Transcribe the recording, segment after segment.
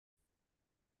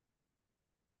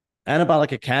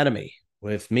Anabolic Academy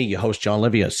with me, your host, John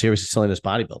Livia, Serious Silliness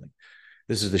Bodybuilding.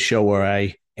 This is the show where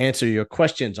I answer your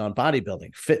questions on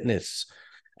bodybuilding, fitness,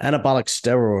 anabolic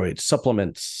steroids,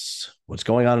 supplements, what's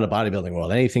going on in the bodybuilding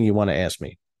world, anything you want to ask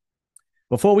me.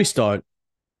 Before we start,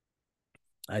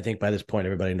 I think by this point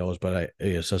everybody knows, but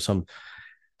so some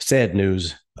sad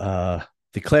news. The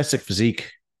classic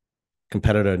physique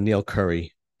competitor Neil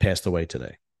Currey passed away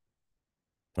today.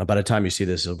 By the time you see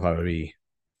this, it'll probably be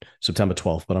September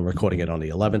 12th, but I'm recording it on the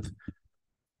 11th.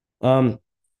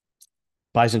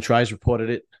 Bison Tries reported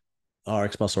it.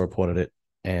 RX Muscle reported it.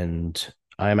 And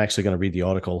I am actually going to read the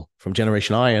article from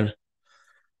Generation Iron.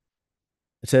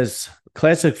 It says,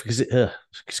 classic physique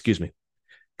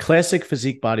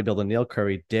bodybuilder Neil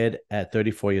Currey dead at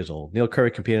 34 years old. Neil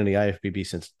Currey competed in the IFBB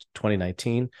since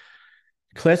 2019.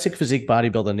 Classic physique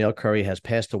bodybuilder Neil Currey has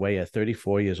passed away at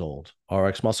 34 years old.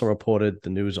 RX Muscle reported the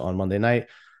news on Monday night,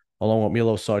 along with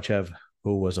Milo Sarchev,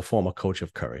 who was a former coach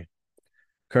of Currey.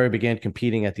 Currey began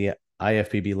competing at the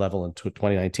IFBB level in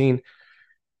 2019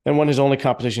 and won his only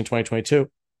competition in 2022.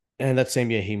 And that same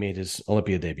year, he made his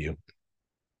Olympia debut.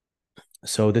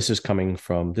 So this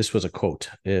was a quote.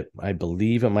 I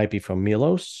believe it might be from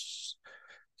Milos.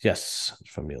 Yes,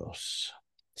 from Milos.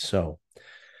 So,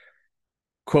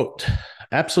 quote,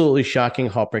 absolutely shocking,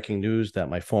 heartbreaking news that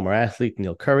my former athlete,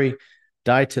 Neil Currey,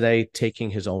 died today, taking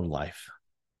his own life.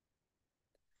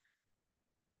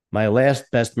 My last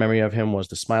best memory of him was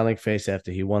the smiling face after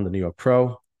he won the New York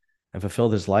Pro and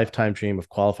fulfilled his lifetime dream of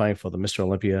qualifying for the Mr.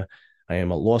 Olympia. I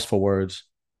am at loss for words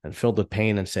and filled with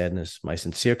pain and sadness. My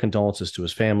sincere condolences to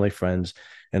his family, friends,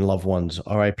 and loved ones.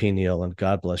 R.I.P. Neil, and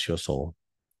God bless your soul.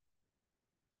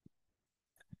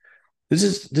 This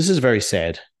is very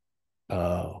sad.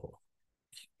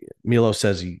 Milo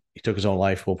says he took his own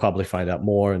life. We'll probably find out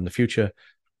more in the future.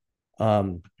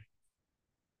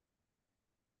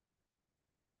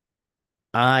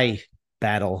 I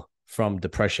battle from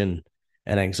depression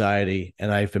and anxiety,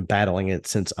 and I've been battling it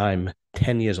since I'm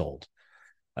 10 years old.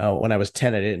 When I was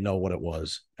 10, I didn't know what it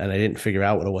was, and I didn't figure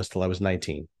out what it was till I was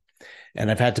 19.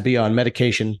 And I've had to be on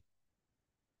medication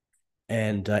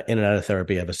and in and out of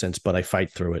therapy ever since, but I fight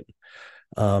through it.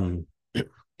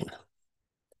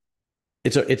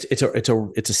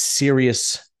 It's a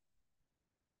serious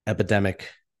epidemic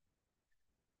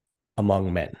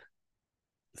among men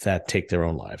that take their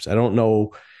own lives. I don't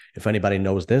know if anybody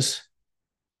knows this,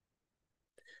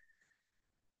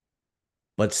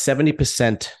 but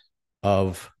 70%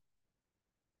 of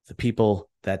the people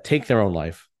that take their own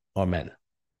life are men.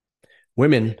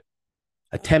 Women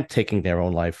attempt taking their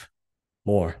own life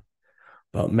more,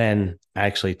 but men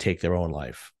actually take their own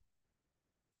life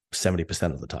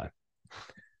 70% of the time.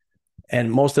 And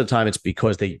most of the time, it's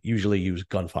because they usually use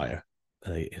gunfire.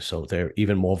 So they're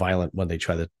even more violent when they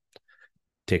try to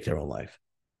take their own life.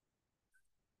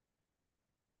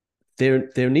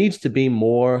 There needs to be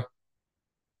more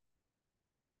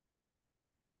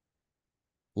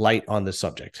light on this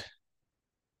subject.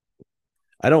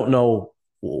 I don't know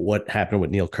what happened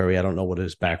with Neil Currey. I don't know what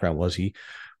his background was. He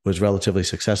was relatively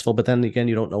successful, but then again,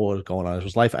 you don't know what was going on in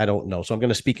his life. I don't know. So I'm going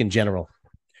to speak in general.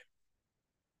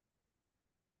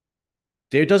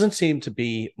 There doesn't seem to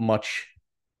be much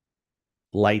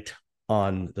light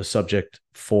on the subject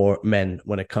for men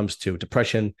when it comes to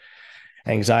depression,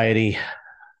 anxiety,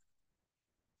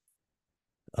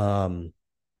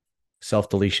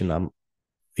 self-deletion.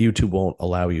 YouTube won't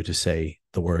allow you to say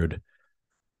the word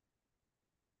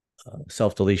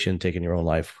self-deletion, taking your own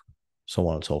life, so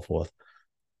on and so forth.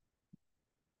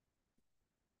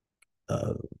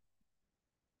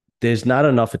 There's not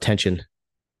enough attention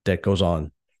that goes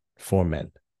on for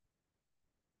men.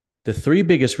 The three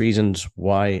biggest reasons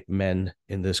why men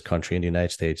in this country, in the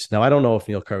United States, now I don't know if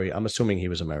Neil Currey, I'm assuming he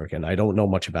was American. I don't know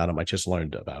much about him. I just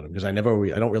learned about him because I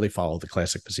don't really follow the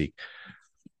classic physique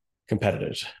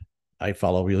competitors. I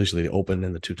follow usually the open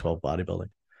and the 212 bodybuilding.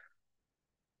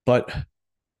 But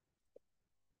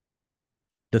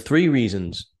the three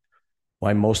reasons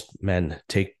why most men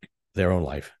take their own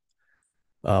life.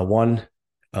 One,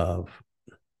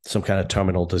 some kind of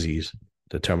terminal disease.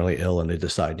 They're terminally ill and they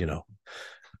decide,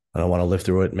 I don't want to live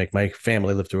through it, make my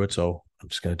family live through it, so I'm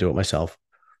just going to do it myself.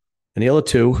 And the other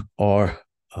two are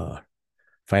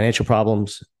financial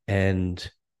problems, and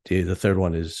the third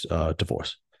one is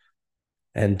divorce.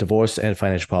 And divorce and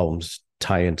financial problems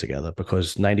tie in together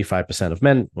because 95% of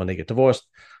men, when they get divorced,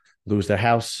 lose their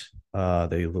house,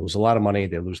 they lose a lot of money,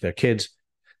 they lose their kids.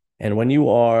 And when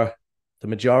the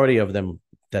majority of them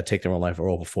that take their own life are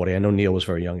over 40. I know Neil was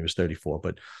very young, he was 34,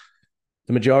 but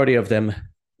the majority of them,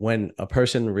 when a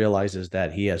person realizes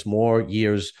that he has more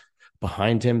years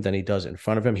behind him than he does in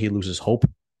front of him, he loses hope.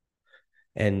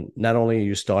 And not only are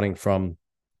you starting from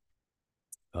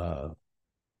uh,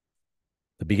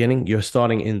 the beginning, you're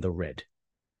starting in the red.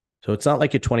 So it's not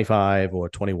like you're 25 or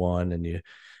 21 and you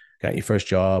got your first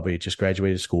job or you just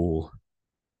graduated school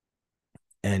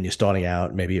and you're starting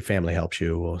out. Maybe your family helps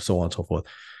you or so on and so forth.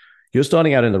 You're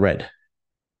starting out in the red.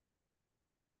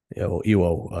 You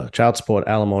owe child support,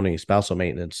 alimony, spousal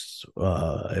maintenance.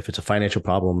 If it's a financial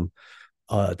problem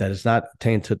that is not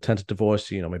tend to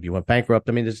divorce, maybe you went bankrupt.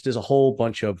 I mean, there's a whole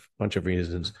bunch of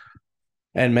reasons,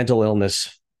 and mental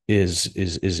illness is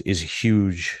a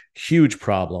huge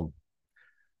problem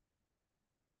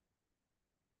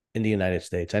in the United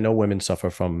States. I know women suffer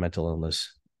from mental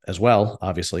illness as well.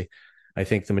 Obviously, I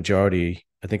think the majority.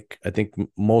 I think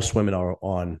most women are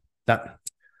on not.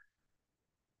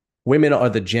 Women are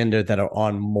the gender that are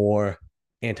on more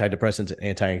antidepressants and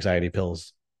anti-anxiety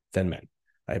pills than men.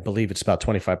 I believe it's about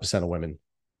 25% of women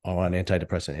are on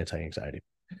antidepressant, anti-anxiety.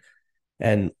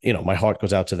 And, my heart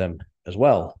goes out to them as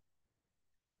well.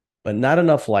 But not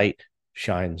enough light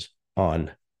shines on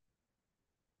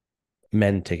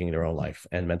men taking their own life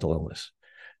and mental illness.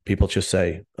 People just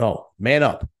say, oh, man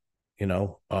up, you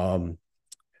know, um,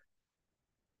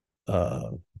 uh,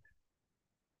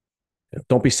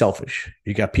 don't be selfish.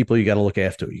 You got people you got to look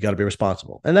after. You got to be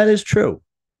responsible. And that is true.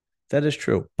 That is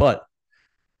true. But,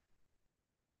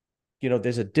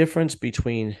 there's a difference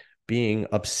between being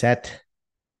upset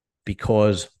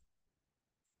because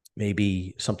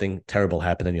maybe something terrible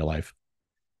happened in your life,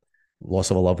 loss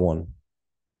of a loved one,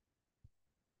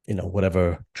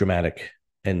 whatever dramatic,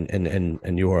 and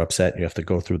you are upset. You have to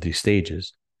go through these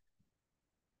stages.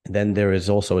 And then there is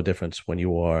also a difference when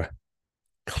you are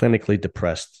clinically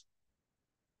depressed,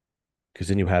 because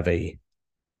then you have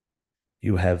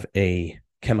a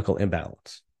chemical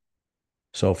imbalance.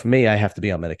 So for me, I have to be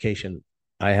on medication.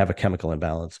 I have a chemical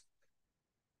imbalance.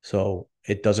 So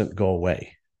it doesn't go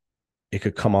away. It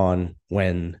could come on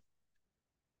when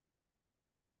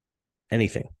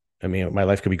anything. I mean, my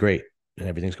life could be great and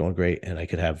everything's going great and I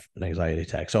could have an anxiety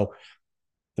attack. So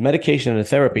the medication and the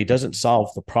therapy doesn't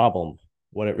solve the problem.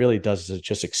 What it really does is it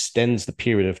just extends the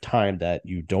period of time that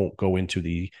you don't go into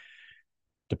the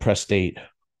depressed state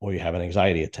or you have an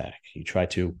anxiety attack. You try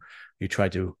to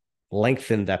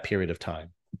lengthen that period of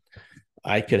time.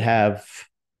 I could have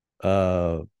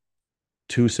uh,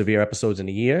 two severe episodes in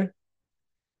a year.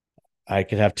 I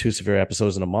could have two severe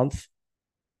episodes in a month.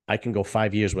 I can go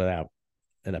 5 years without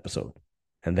an episode,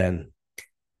 and then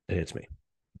it hits me.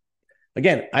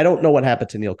 Again, I don't know what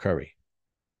happened to Neil Currey,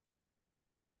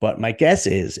 but my guess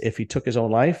is if he took his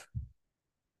own life,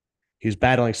 he was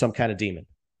battling some kind of demon.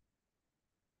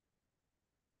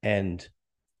 And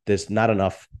there's not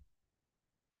enough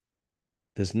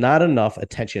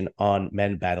attention on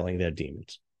men battling their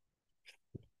demons.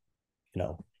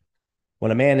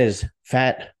 When a man is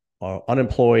fat or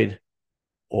unemployed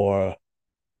or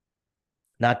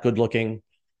not good looking,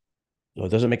 or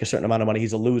doesn't make a certain amount of money,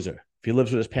 he's a loser. If he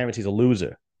lives with his parents, he's a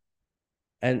loser.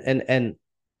 And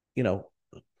you know,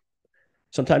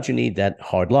 sometimes you need that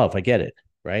hard love. I get it,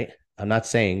 right? I'm not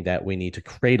saying that we need to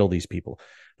cradle these people,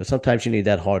 but sometimes you need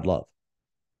that hard love.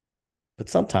 But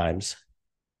sometimes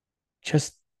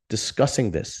just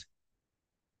discussing this,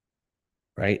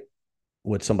 right,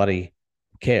 with somebody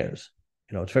who cares,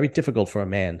 it's very difficult for a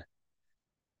man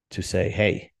to say,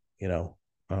 hey,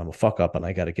 I'm a fuck up and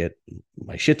I got to get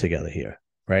my shit together here,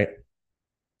 right?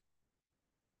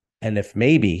 And if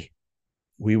maybe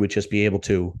we would just be able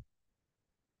to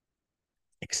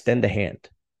extend a hand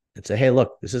and say, hey,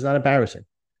 look, this is not embarrassing.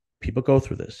 People go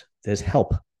through this. There's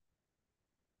help.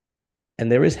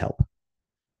 And there is help.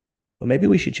 But maybe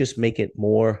we should just make it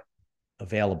more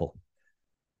available.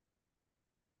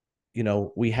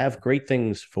 We have great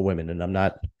things for women, and I'm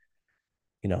not,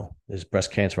 there's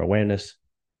breast cancer awareness.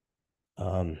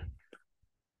 And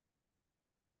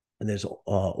there's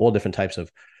all different types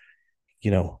of,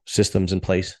 systems in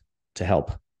place to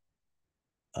help.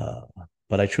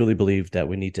 But I truly believe that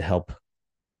we need to help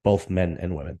both men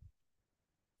and women.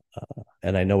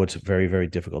 And I know it's very, very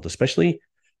difficult, especially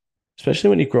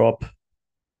when you grow up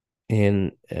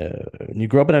in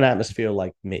an atmosphere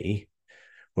like me,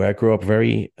 where I grew up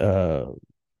very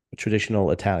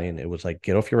traditional Italian. It was like,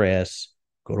 get off your ass,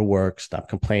 go to work, stop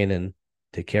complaining,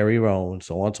 take care of your own,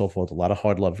 so on and so forth. A lot of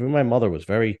hard love. Even my mother was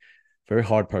very, very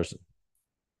hard person.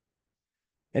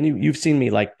 And you've seen me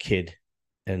like kid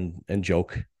and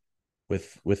joke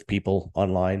with people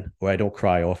online where I don't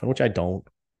cry often, which I don't.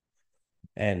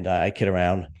 And I kid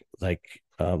around like,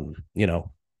 a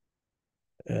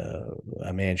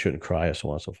man shouldn't cry or so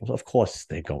on and so forth. Of course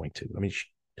they're going to. I mean,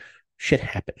 shit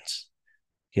happens.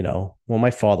 When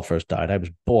my father first died, I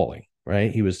was bawling,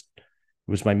 right? He was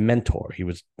was my mentor. He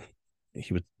was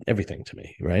everything to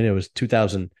me, right? It was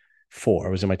 2004. I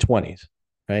was in my 20s,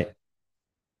 right?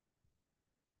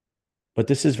 But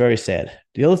this is very sad.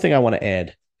 The other thing I want to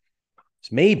add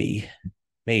is maybe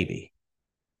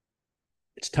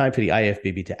it's time for the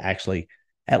IFBB to actually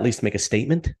at least make a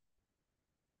statement.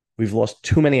 We've lost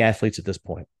too many athletes at this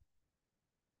point.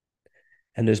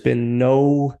 And there's been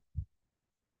no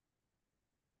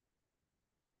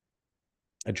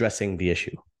addressing the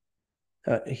issue.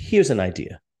 Here's an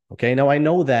idea. Okay. Now I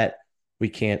know that we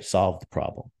can't solve the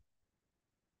problem,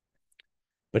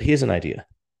 but here's an idea.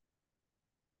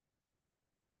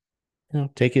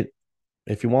 Take it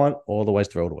if you want, or otherwise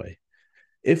throw it away.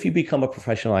 If you become a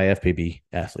professional IFBB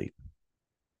athlete,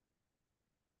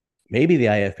 maybe the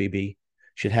IFBB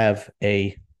should have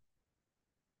a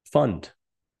fund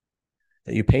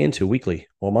that you pay into weekly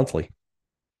or monthly.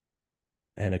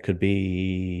 And it could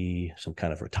be some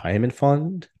kind of retirement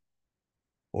fund,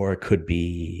 or it could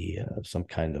be some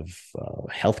kind of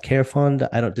healthcare fund.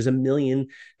 There's a million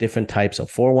different types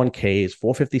of 401ks,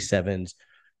 457s.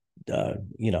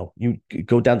 You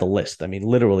go down the list. I mean,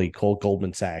 literally call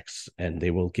Goldman Sachs and they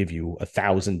will give you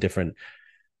 1,000 different,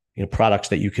 products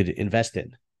that you could invest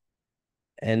in.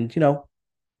 And, you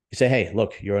say, hey,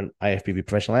 look, you're an IFBB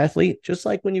professional athlete, just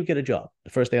like when you get a job, the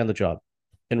first day on the job,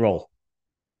 enroll.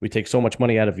 We take so much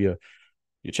money out of your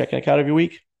checking account every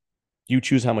week. You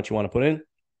choose how much you want to put in.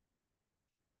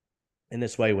 And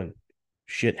this way, when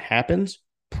shit happens,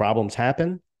 problems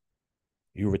happen,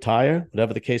 you retire,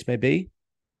 whatever the case may be,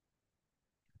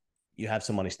 you have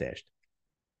some money stashed.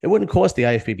 It wouldn't cost the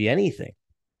IFBB anything,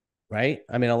 right?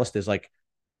 I mean, unless there's like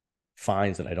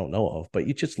fines that I don't know of, but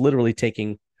you're just literally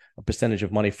taking a percentage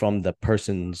of money from the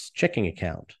person's checking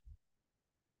account,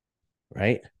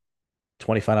 right?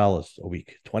 $25 a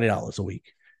week, $20 a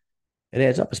week. It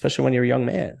adds up, especially when you're a young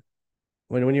man.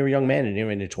 When you're a young man and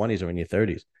you're in your 20s or in your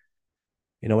 30s,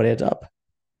 it adds up.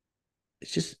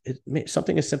 It's just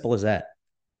something as simple as that.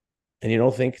 And you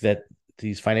don't think that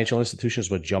these financial institutions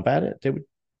would jump at it? They would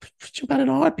jump at it in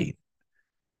a heartbeat.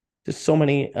 There's so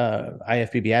many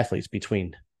IFBB athletes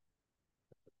between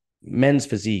men's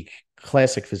physique,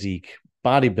 classic physique,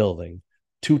 bodybuilding,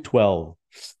 212.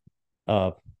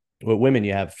 With women,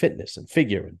 you have fitness and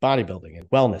figure and bodybuilding and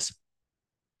wellness,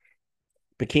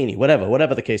 bikini,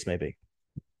 whatever the case may be.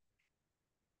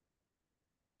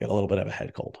 Got a little bit of a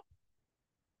head cold.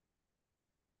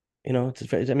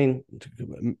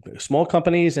 Small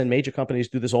companies and major companies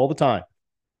do this all the time.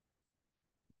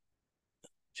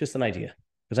 Just an idea,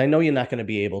 because I know you're not going to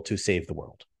be able to save the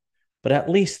world, but at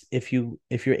least if you're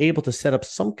able to set up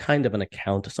some kind of an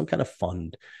account, some kind of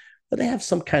fund, where they have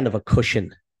some kind of a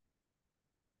cushion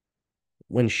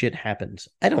when shit happens.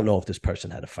 I don't know if this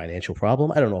person had a financial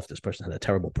problem. I don't know if this person had a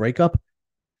terrible breakup,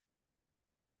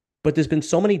 but there's been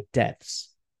so many deaths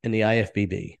in the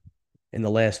IFBB in the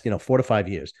last 4 to 5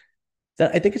 years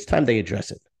that I think it's time they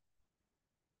address it.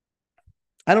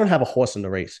 I don't have a horse in the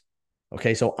race.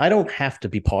 Okay. So I don't have to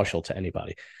be partial to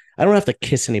anybody. I don't have to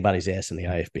kiss anybody's ass in the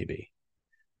IFBB.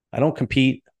 I don't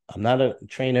compete. I'm not a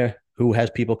trainer who has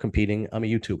people competing. I'm a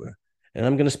YouTuber and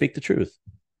I'm going to speak the truth.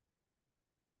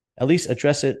 At least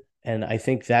address it. And I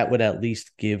think that would at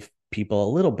least give people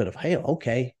a little bit of, hey,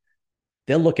 okay,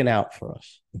 they're looking out for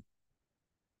us.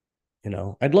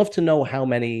 I'd love to know how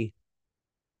many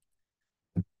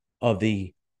of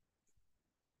the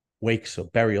wakes or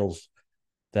burials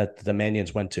that the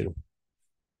Manions went to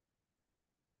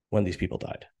when these people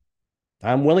died.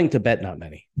 I'm willing to bet not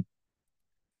many.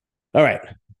 All right,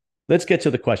 let's get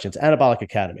to the questions. Anabolic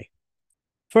Academy.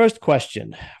 First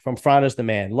question from Fran is the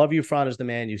man. Love you, Fran is the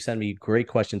man. You send me great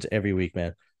questions every week,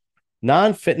 man.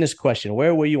 Non-fitness question.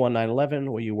 Where were you on 9/11?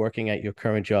 Were you working at your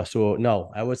current job? So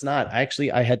no, I was not.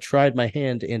 I had tried my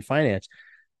hand in finance.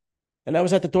 And I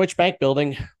was at the Deutsche Bank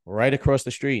building right across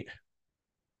the street.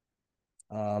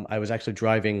 I was actually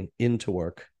driving into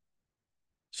work.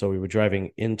 So we were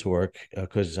driving into work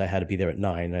because I had to be there at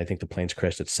 9. And I think the planes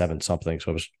crashed at 7 something.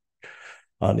 So I was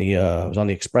on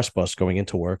the express bus going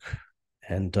into work.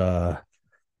 And it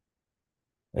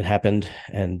happened.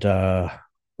 And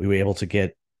we were able to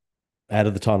get out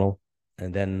of the tunnel.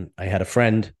 And then I had a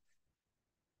friend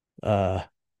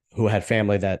who had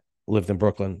family that lived in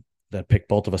Brooklyn that picked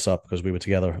both of us up because we were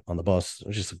together on the bus. It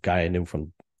was just a guy I knew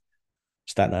from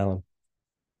Staten Island.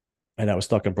 And I was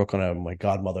stuck in Brooklyn. And my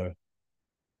godmother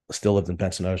still lived in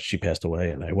Pensacola. She passed away,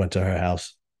 and I went to her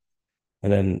house.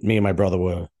 And then me and my brother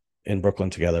were in Brooklyn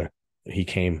together. He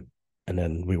came, and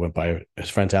then we went by his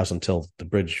friend's house until the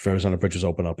Arizona Bridge was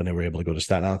open up, and they were able to go to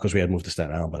Staten Island because we had moved to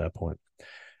Staten Island by that point.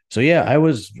 So yeah, I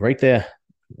was right there,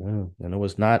 and it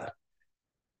was not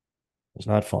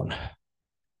fun.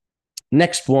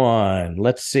 Next one.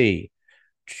 Let's see.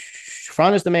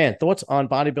 Fran is the man. Thoughts on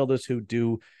bodybuilders who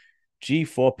do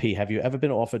G4P? Have you ever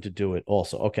been offered to do it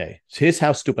also? Okay. So here's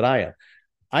how stupid I am.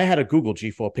 I had to Google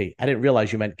G4P. I didn't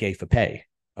realize you meant gay for pay.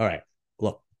 All right.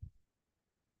 Look,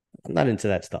 I'm not into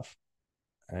that stuff.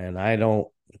 And I don't,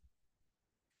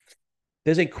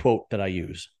 there's a quote that I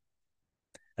use,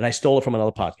 and I stole it from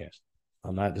another podcast.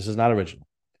 This is not original.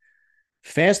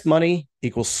 Fast money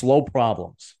equals slow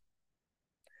problems.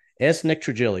 Ask Nick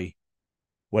Trigili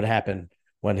what happened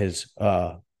when his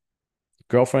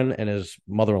girlfriend and his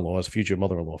mother-in-law, his future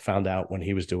mother-in-law, found out when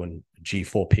he was doing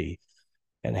G4P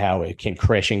and how it came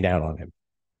crashing down on him.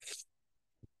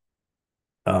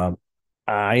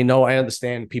 I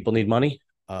understand people need money.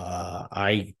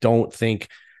 I don't think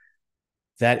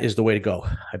that is the way to go.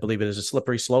 I believe it is a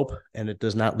slippery slope, and it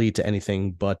does not lead to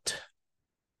anything but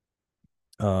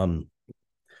bad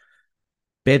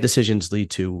decisions lead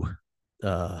to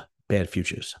bad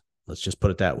futures. Let's just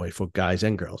put it that way for guys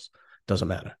and girls. Doesn't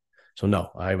matter. So no,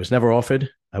 I was never offered.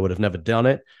 I would have never done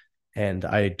it, and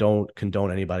I don't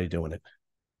condone anybody doing it.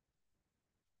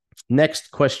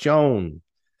 Next question.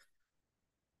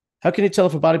 How can you tell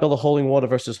if a bodybuilder holding water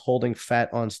versus holding fat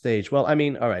on stage? Well, I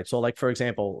mean, all right. So, like, for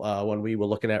example, when we were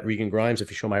looking at Regan Grimes, if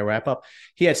you show my wrap up,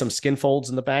 he had some skin folds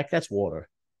in the back. That's water.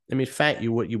 I mean, fat,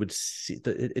 you would see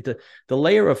the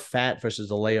layer of fat versus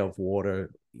the layer of water,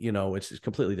 it's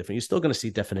completely different. You're still going to see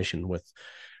definition with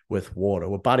water.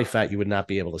 With body fat, you would not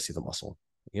be able to see the muscle.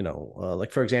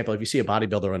 Like, for example, if you see a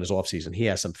bodybuilder in his off season, he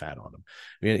has some fat on him.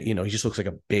 He just looks like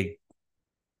a big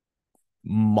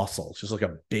muscle, just like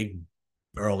a big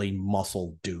burly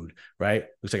muscle dude, right?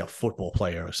 Looks like a football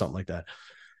player or something like that.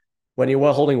 When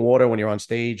you're holding water, when you're on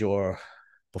stage or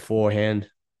beforehand,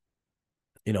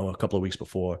 a couple of weeks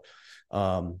before,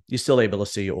 you're still able to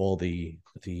see all the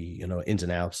ins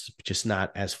and outs, just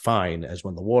not as fine as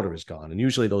when the water is gone. And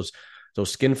usually those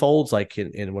skin folds, like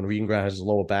in when Regan Grimes has his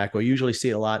lower back, or you usually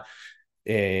see it a lot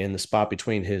in the spot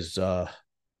between his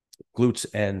glutes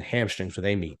and hamstrings where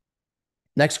they meet.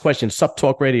 Next question, Sup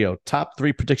Talk Radio. Top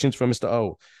 3 predictions for Mr.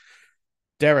 O.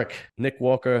 Derek, Nick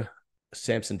Walker,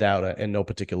 Samson Dowda, in no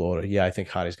particular order. Yeah, I think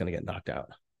Hottie's going to get knocked out.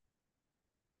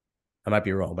 I might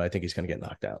be wrong, but I think he's going to get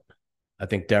knocked out. I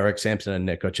think Derek, Samson, and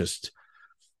Nick are just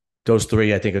those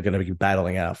 3. I think are going to be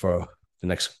battling out for the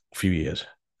next few years.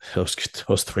 Those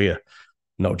 3 are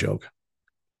no joke.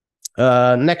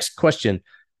 Next question,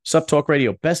 Sup Talk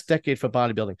Radio. Best decade for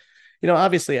bodybuilding.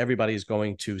 Obviously everybody's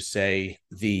going to say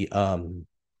the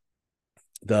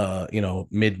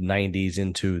mid 90s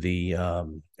into the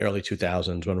early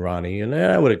 2000s when Ronnie, and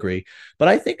I would agree, but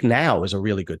I think now is a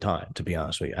really good time, to be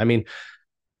honest with you. I mean,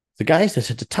 the guys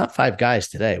the top 5 guys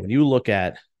today, when you look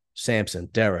at Samson,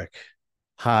 Derek,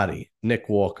 Hottie, Nick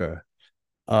Walker,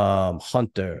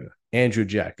 Hunter, Andrew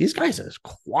Jack, these guys are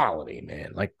quality,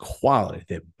 man, like quality.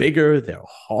 They're bigger, they're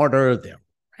harder, they're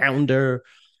rounder,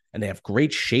 and they have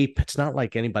great shape. It's not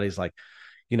like anybody's like,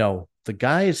 the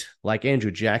guys like Andrew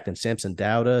Jack and Samson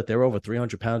Dowda, they're over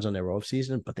 300 pounds on their off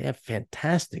season, but they have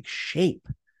fantastic shape.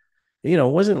 It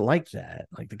wasn't like that.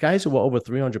 Like the guys who were over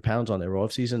 300 pounds on their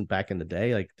off season back in the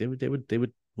day, like they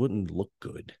wouldn't look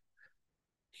good.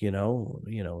 The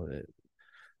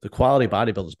quality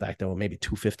bodybuilders back then were maybe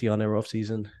 250 on their off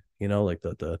season. Like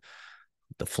the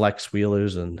flex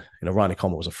wheelers, and Ronnie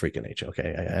Coleman was a freak of nature.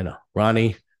 Okay, I know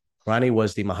Ronnie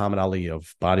was the Muhammad Ali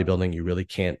of bodybuilding. You really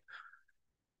can't.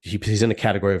 He's in a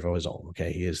category of his own.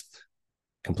 Okay, he is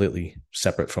completely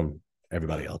separate from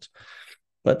everybody else.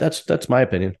 But that's my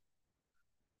opinion.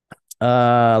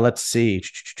 Let's see.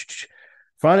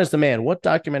 Fran is the man. What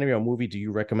documentary or movie do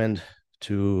you recommend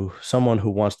to someone who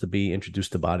wants to be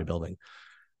introduced to bodybuilding?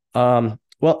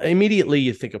 Well, immediately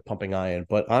you think of Pumping Iron,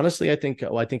 but honestly, I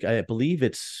believe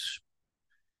is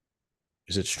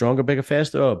it Stronger, Bigger,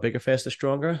 Faster, or Bigger, Faster,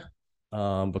 Stronger?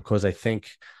 Because I think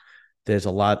there's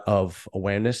a lot of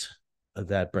awareness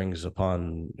that brings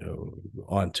onto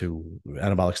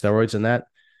anabolic steroids in that,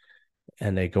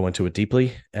 and they go into it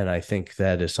deeply. And I think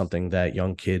that is something that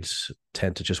young kids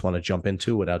tend to just want to jump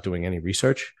into without doing any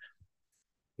research.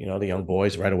 The young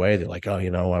boys right away, they're like, oh,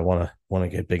 I want to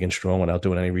get big and strong without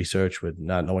doing any research, with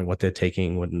not knowing what they're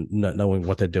taking, with not knowing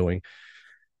what they're doing.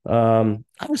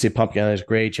 Obviously Pumpkin Iron is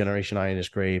great, Generation Iron is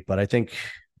great, but I think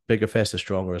Bigger, Faster,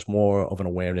 Stronger is more of an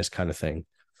awareness kind of thing.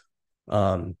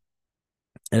 And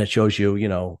it shows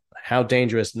you, how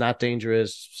dangerous, not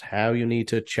dangerous, how you need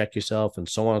to check yourself, and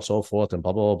so on and so forth, and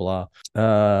blah, blah, blah,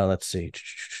 blah. Let's see.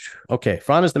 Okay,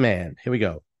 Fran is the man. Here we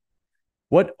go.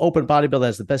 What open bodybuilder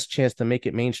has the best chance to make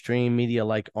it mainstream media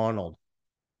like Arnold?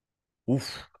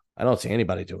 Oof. I don't see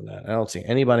anybody doing that. I don't see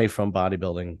anybody from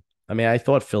bodybuilding. I mean, I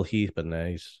thought Phil Heath, but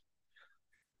no,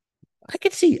 I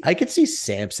could see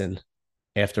Samson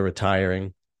after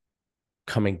retiring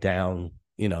coming down,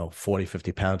 40,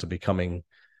 50 pounds and becoming,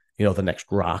 the next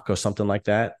Rock or something like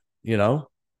that, And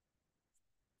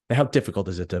how difficult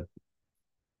is it to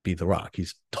be the Rock?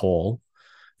 He's tall,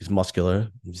 he's muscular,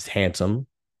 he's handsome.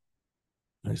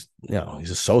 He's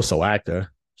a so-so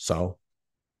actor. So,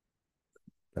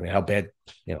 I mean, how bad,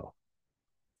 you know,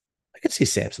 I could see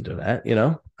Samson do that.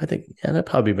 I think, yeah, that'd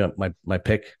probably be my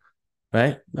pick,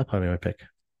 right? That'd probably be my pick.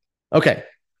 Okay.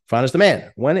 Fine as the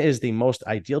man. When is the most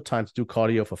ideal time to do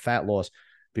cardio for fat loss?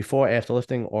 Before, after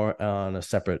lifting, or on a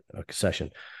separate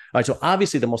session? All right. So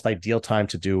obviously, the most ideal time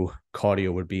to do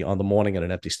cardio would be on the morning on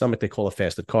an empty stomach. They call it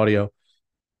fasted cardio.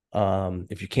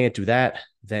 If you can't do that,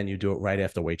 then you do it right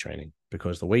after weight training,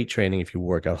 because the weight training, if you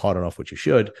work out hard enough, which you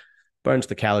should, burns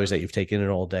the calories that you've taken in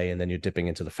all day, and then you're dipping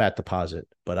into the fat deposit.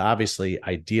 But obviously,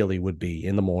 ideally would be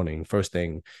in the morning, first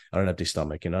thing, on an empty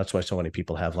stomach. That's why so many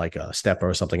people have like a stepper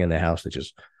or something in their house. They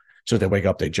just, so they wake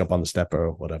up, they jump on the stepper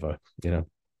or whatever.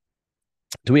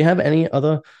 Do we have any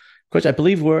other questions? I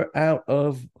believe we're out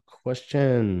of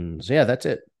questions. Yeah, that's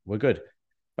it. We're good.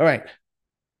 All right.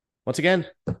 Once again,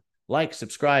 like,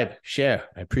 subscribe, share.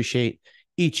 I appreciate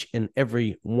each and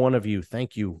every one of you.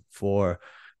 Thank you for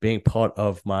being part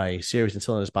of my series,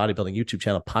 Until This Bodybuilding YouTube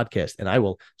channel podcast. And I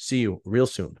will see you real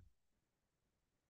soon.